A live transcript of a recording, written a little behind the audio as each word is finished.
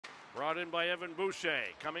Brought in by Evan Boucher.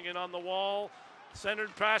 Coming in on the wall.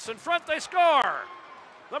 Centered pass in front. They score.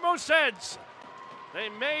 The Mooseheads. They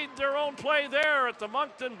made their own play there at the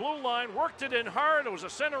Moncton blue line. Worked it in hard. It was a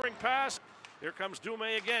centering pass. Here comes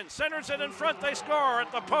Dumais again. Centers it in front. They score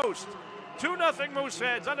at the post. 2-0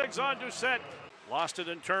 Mooseheads. Alexandre Doucette lost it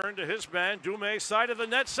in turn to his man. Dumais side of the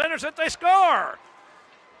net. Centers it. They score.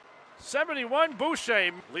 71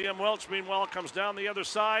 Boucher. Liam Welch, meanwhile, comes down the other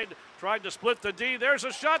side. Tried to split the D. There's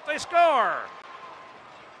a shot. They score.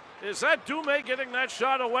 Is that Dumais getting that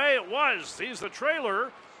shot away? It was. He's the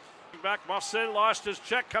trailer. Back, Marcel lost his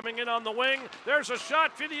check coming in on the wing. There's a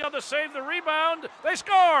shot. Fideo to save the rebound. They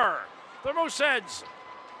score. The Mooseheads.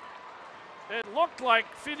 It looked like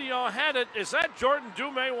Fideo had it. Is that Jordan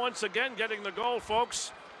Dumais once again getting the goal,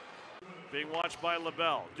 folks? Being watched by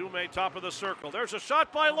LaBelle. Dumais top of the circle. There's a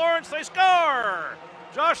shot by Lawrence. They score.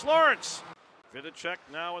 Josh Lawrence. Vidicek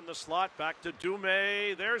now in the slot. Back to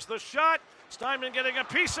Dumais. There's the shot. Steinman getting a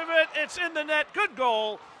piece of it. It's in the net. Good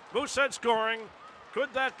goal. Moosehead scoring.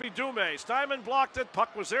 Could that be Dumais? Steinman blocked it.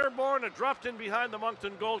 Puck was airborne. It dropped in behind the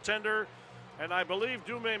Moncton goaltender. And I believe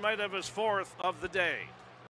Dumais might have his fourth of the day.